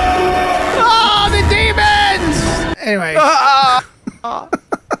 Oh, the demons. Anyway.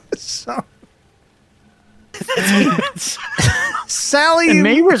 So Sally, the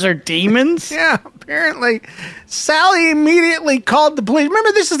neighbors are demons. Yeah, apparently. Sally immediately called the police.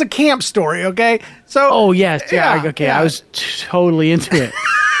 Remember, this is a camp story, okay? So, oh yes, yeah, okay. Yeah. I was totally into it.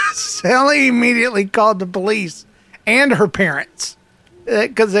 Sally immediately called the police and her parents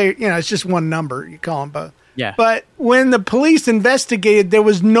because they, it's just one number. You call them both. Yeah. But when the police investigated, there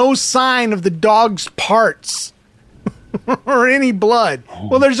was no sign of the dog's parts. Or any blood.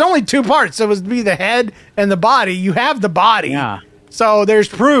 Well, there's only two parts. It was to be the head and the body. You have the body. Yeah. So there's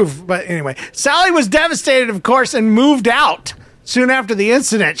proof. But anyway, Sally was devastated, of course, and moved out. Soon after the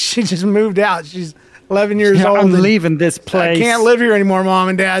incident, she just moved out. She's 11 years old. I'm leaving this place. I can't live here anymore, Mom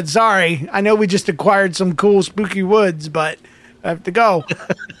and Dad. Sorry. I know we just acquired some cool, spooky woods, but I have to go.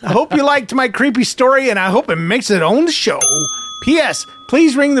 I hope you liked my creepy story, and I hope it makes it on the show. P.S.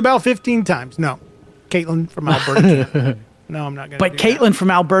 Please ring the bell 15 times. No. Caitlin from Alberta, Canada. No, I'm not going to. But Caitlin from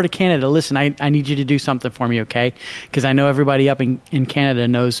Alberta, Canada, listen, I need you to do something for me, okay? Because I know everybody up in Canada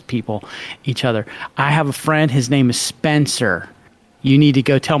knows each other. I have a friend. His name is Spencer. You need to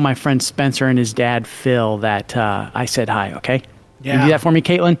go tell my friend Spencer and his dad, Phil, that I said hi, okay? Yeah. You do that for me,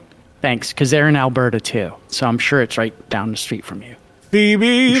 Caitlin? Thanks, because they're in Alberta, too. So I'm sure it's right down the street from you.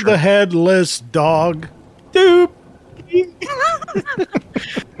 Phoebe, the headless dog. Doop.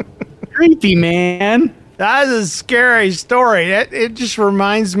 Creepy, man. That is a scary story. It just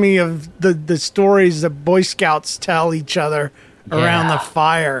reminds me of the stories that Boy Scouts tell each other around the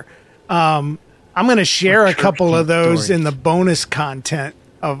fire. I'm going to share a couple of those in the bonus content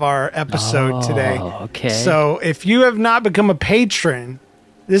of our episode today. Okay. So if you have not become a patron,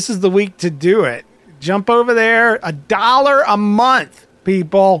 this is the week to do it. Jump over there. $1 a month,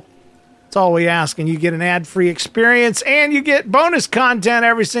 people. That's all we ask, and you get an ad-free experience, and you get bonus content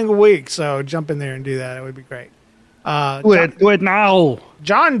every single week. So jump in there and do that. It would be great. Do it now.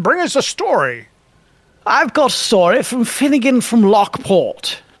 John, bring us a story. I've got a story from Finnegan from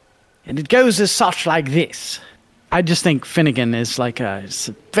Lockport, and it goes as such like this. I just think Finnegan is it's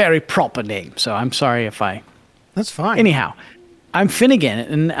a very proper name. So I'm sorry if I. That's fine. Anyhow, I'm Finnegan,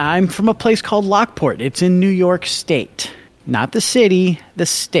 and I'm from a place called Lockport. It's in New York State. Not the city, the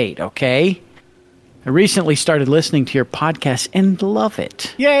state, okay? I recently started listening to your podcast and love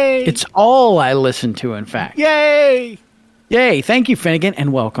it. Yay! It's all I listen to, in fact. Yay! Yay! Thank you, Finnegan,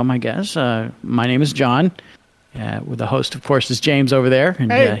 and welcome, I guess. My name is John. With the host, of course, is James over there, and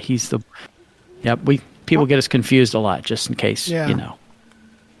hey. He's the... Yep, people get us confused a lot, just in case, you know.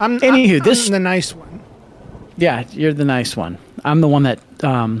 I'm the nice one. Yeah, you're the nice one. I'm the one that...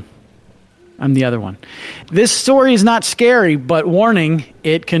 I'm the other one. This story is not scary, but warning,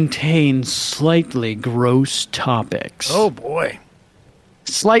 it contains slightly gross topics. Oh, boy.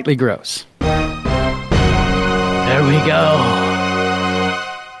 Slightly gross. There we go.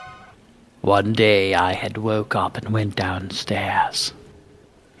 One day I had woke up and went downstairs.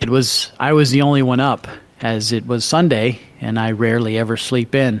 I was the only one up, as it was Sunday, and I rarely ever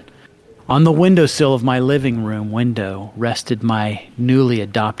sleep in. On the windowsill of my living room window rested my newly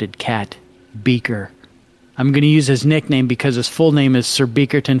adopted cat, Beaker. I'm going to use his nickname because his full name is Sir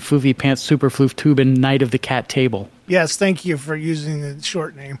Beakerton Foofy Pants Superfloof Tubin Knight of the Cat Table. Yes, thank you for using the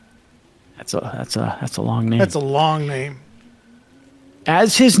short name. That's a long name. That's a long name.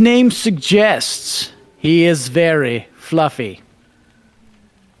 As his name suggests, he is very fluffy.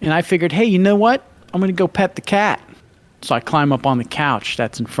 And I figured, hey, you know what? I'm going to go pet the cat. So I climb up on the couch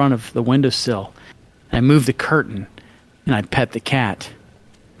that's in front of the windowsill. And I move the curtain, and I pet the cat.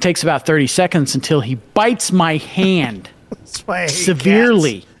 It takes about 30 seconds until he bites my hand. That's why I hate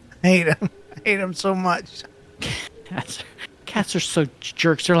severely. Cats. I hate him so much. Cats are so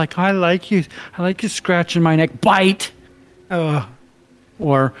jerks. They're like, I like you scratching my neck. Bite.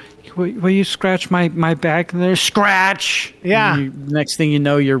 Or, will you scratch my back there? Scratch. Yeah. Next thing you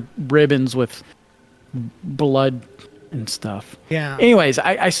know, you're ribbons with blood and stuff. Yeah. Anyways,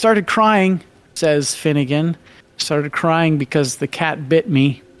 I started crying, says Finnegan. Started crying because the cat bit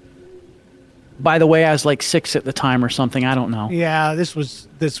me. By the way, I was like 6 at the time or something. I don't know. Yeah, this was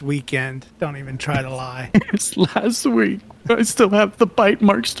this weekend. Don't even try to lie. It's last week. I still have the bite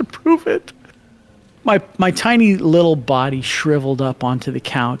marks to prove it. My tiny little body shriveled up onto the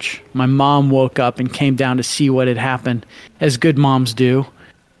couch. My mom woke up and came down to see what had happened, as good moms do.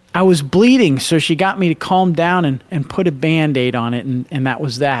 I was bleeding, so she got me to calm down and put a Band-Aid on it, and that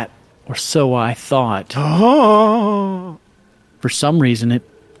was that. Or so I thought. Oh. For some reason, it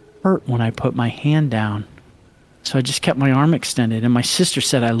hurt when I put my hand down. So I just kept my arm extended, and my sister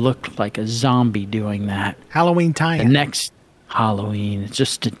said I looked like a zombie doing that. Halloween time. The next Halloween. It's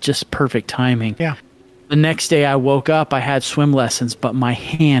just perfect timing. Yeah. The next day I woke up, I had swim lessons, but my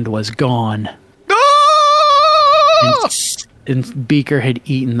hand was gone. Oh! And Beaker had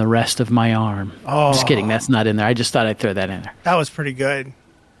eaten the rest of my arm. Oh. Just kidding, that's not in there. I just thought I'd throw that in there. That was pretty good.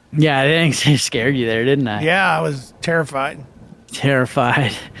 Yeah, I scared you there, didn't I? Yeah, I was terrified.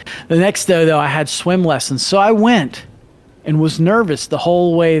 Terrified. The next day, though, I had swim lessons, so I went and was nervous the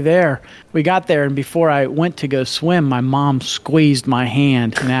whole way there. We got there, and before I went to go swim, my mom squeezed my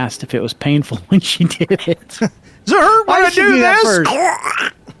hand and asked if it was painful when she did it. Does it hurt when I do this?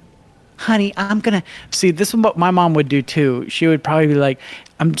 Honey, I'm going to... See, this is what my mom would do, too. She would probably be like,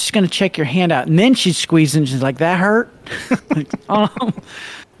 I'm just going to check your hand out. And then she'd squeeze and she's like, that hurt? Like, oh.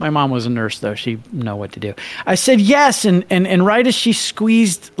 My mom was a nurse, though. She'd know what to do. I said yes, and right as she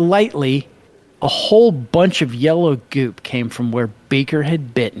squeezed lightly, a whole bunch of yellow goop came from where Beaker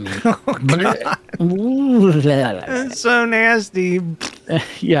had bit me. Oh, God. That's so nasty.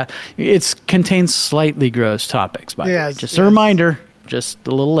 Yeah, it contains slightly gross topics, by the way. Just a reminder, just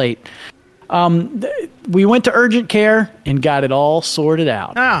a little late. We went to urgent care and got it all sorted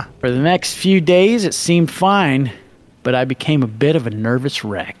out. For the next few days, it seemed fine, but I became a bit of a nervous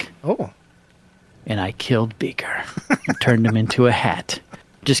wreck. Oh. And I killed Beaker and turned him into a hat.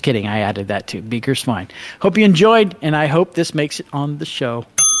 Just kidding, I added that too. Beaker's fine. Hope you enjoyed, and I hope this makes it on the show.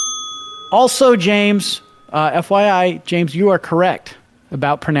 Also, James, FYI, James, you are correct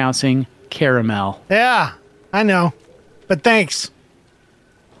about pronouncing caramel. Yeah, I know. But thanks.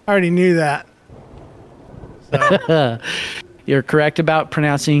 I already knew that. So. You're correct about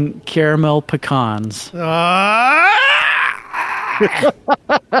pronouncing caramel pecans.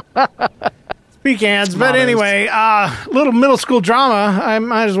 Pecans, but anyway, little middle school drama. I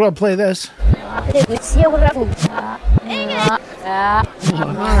might as well play this. All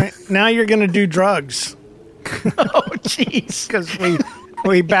right, now you're gonna do drugs. Oh, jeez, because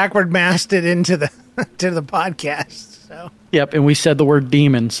we backward masked it into the to the podcast. So. Yep, and we said the word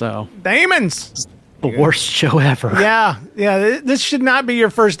demon. So demons. The worst show ever. Yeah. This should not be your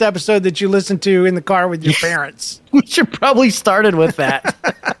first episode that you listen to in the car with your parents. We should probably started with that.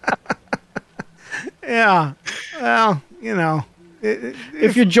 Yeah. Well,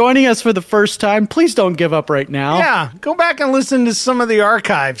 if you're joining us for the first time, please don't give up right now. Yeah. Go back and listen to some of the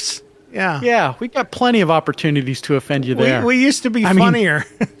archives. Yeah. Yeah. We got plenty of opportunities to offend you there. We used to be funnier.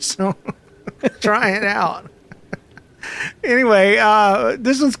 So try it out. Anyway,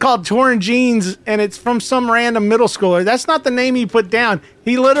 this one's called Torn Jeans, and it's from some random middle schooler. That's not the name he put down.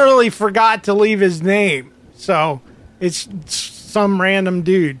 He literally forgot to leave his name. So it's some random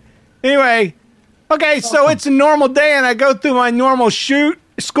dude. Anyway, okay, so it's a normal day, and I go through my normal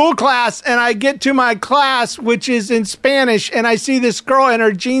school class, and I get to my class, which is in Spanish, and I see this girl, and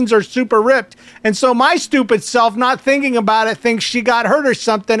her jeans are super ripped. And so my stupid self, not thinking about it, thinks she got hurt or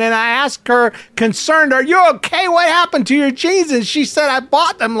something. And I ask her, concerned, "Are you okay? What happened to your jeans?" And she said, "I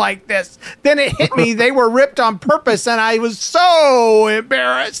bought them like this." Then it hit me. They were ripped on purpose, and I was so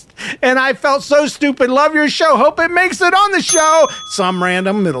embarrassed. And I felt so stupid. Love your show. Hope it makes it on the show. Some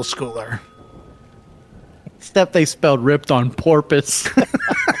random middle schooler. Except they spelled ripped on porpoise.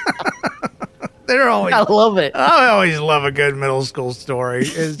 I love it. I always love a good middle school story.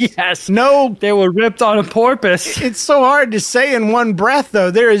 Yes. No, they were ripped on a porpoise. It's so hard to say in one breath,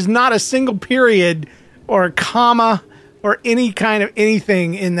 though. There is not a single period or a comma or any kind of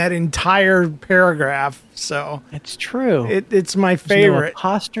anything in that entire paragraph. So it's true. It's my There's favorite. no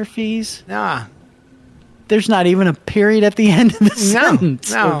apostrophes. Nah. There's not even a period at the end of the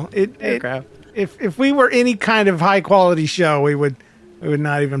sentence. No. If we were any kind of high quality show, we would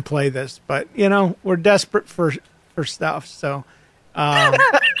not even play this. But we're desperate for stuff. So that's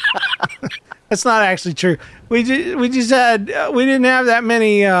not actually true. We just had we didn't have that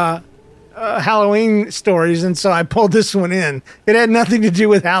many Halloween stories, and so I pulled this one in. It had nothing to do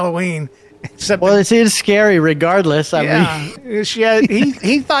with Halloween. Well, it is scary regardless. I mean,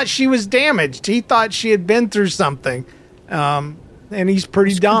 he thought she was damaged. He thought she had been through something. And he's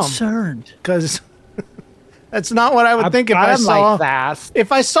pretty dumb. Concerned. Because that's not what I would think if I saw. Like that.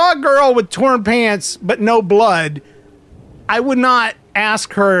 If I saw a girl with torn pants but no blood, I would not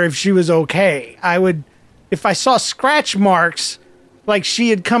ask her if she was okay. I would, if I saw scratch marks, like she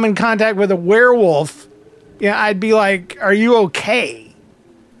had come in contact with a werewolf, I'd be like, "Are you okay?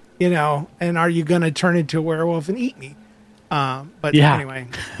 And are you going to turn into a werewolf and eat me?" But anyway,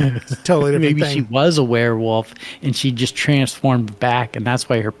 it's a totally different Maybe thing. she was a werewolf and she just transformed back, and that's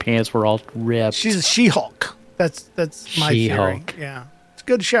why her pants were all ripped. She's a She-Hulk. That's my theory. She-Hulk. Yeah. It's a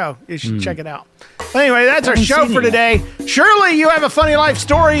good show. You should check it out. Anyway, that's our show for today. Surely you have a funny life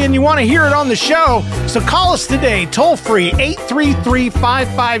story and you want to hear it on the show. So call us today, toll free,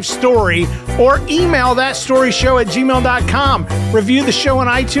 833-55-STORY, or email thatstoryshow@gmail.com. Review the show on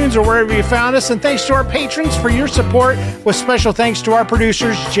iTunes or wherever you found us. And thanks to our patrons for your support, with special thanks to our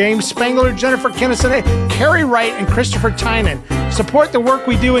producers, James Spangler, Jennifer Kinnison, Carrie Wright, and Christopher Tynan. Support the work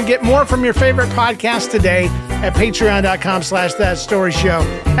we do and get more from your favorite podcast today at patreon.com/thatstoryshow.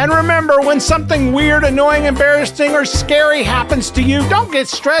 And remember, when something weird, annoying, embarrassing, or scary happens to you, don't get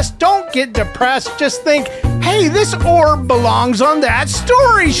stressed, don't get depressed. Just think, hey, this orb belongs on That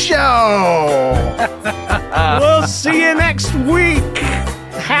Story Show. We'll see you next week.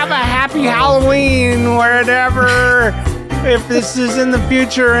 Have a happy Halloween, wherever. If this is in the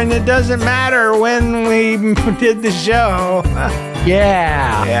future, and it doesn't matter when we did the show.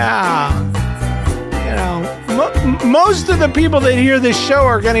 Yeah. Most of the people that hear this show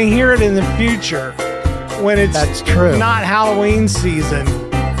are going to hear it in the future when it's not Halloween season.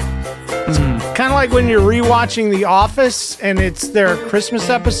 It's kind of like when you're rewatching The Office and it's their Christmas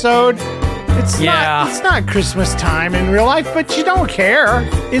episode. It's not Christmas time in real life, but you don't care.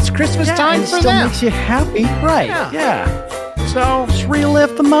 It's Christmas time for them. It still makes you happy, right? Yeah. So just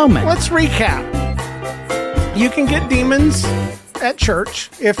relive the moment. Let's recap. You can get demons at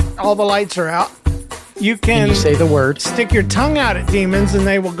church if all the lights are out. You can you say the word. Stick your tongue out at demons and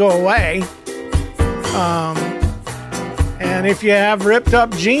they will go away. And if you have ripped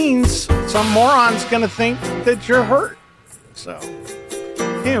up jeans, some moron's going to think that you're hurt. So,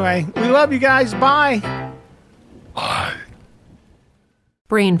 anyway, we love you guys. Bye.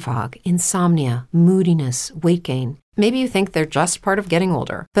 Brain fog, insomnia, moodiness, weight gain. Maybe you think they're just part of getting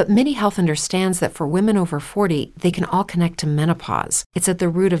older, but MIDI Health understands that for women over 40, they can all connect to menopause. It's at the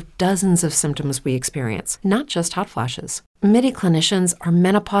root of dozens of symptoms we experience, not just hot flashes. MIDI clinicians are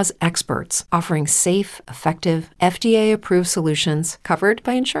menopause experts, offering safe, effective, FDA-approved solutions covered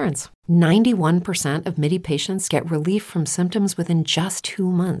by insurance. 91% of MIDI patients get relief from symptoms within just 2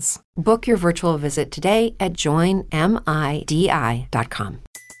 months. Book your virtual visit today at joinmidi.com.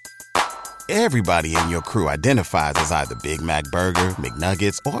 Everybody in your crew identifies as either Big Mac Burger,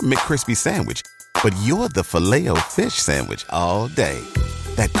 McNuggets, or McCrispy Sandwich. But you're the Filet-O-Fish Sandwich all day.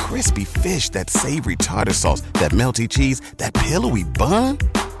 That crispy fish, that savory tartar sauce, that melty cheese, that pillowy bun.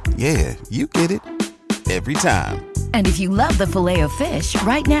 Yeah, you get it. Every time. And if you love the Filet-O-Fish,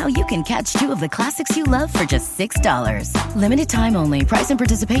 right now you can catch 2 of the classics you love for just $6. Limited time only. Price and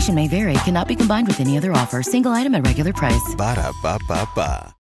participation may vary. Cannot be combined with any other offer. Single item at regular price. Ba-da-ba-ba-ba.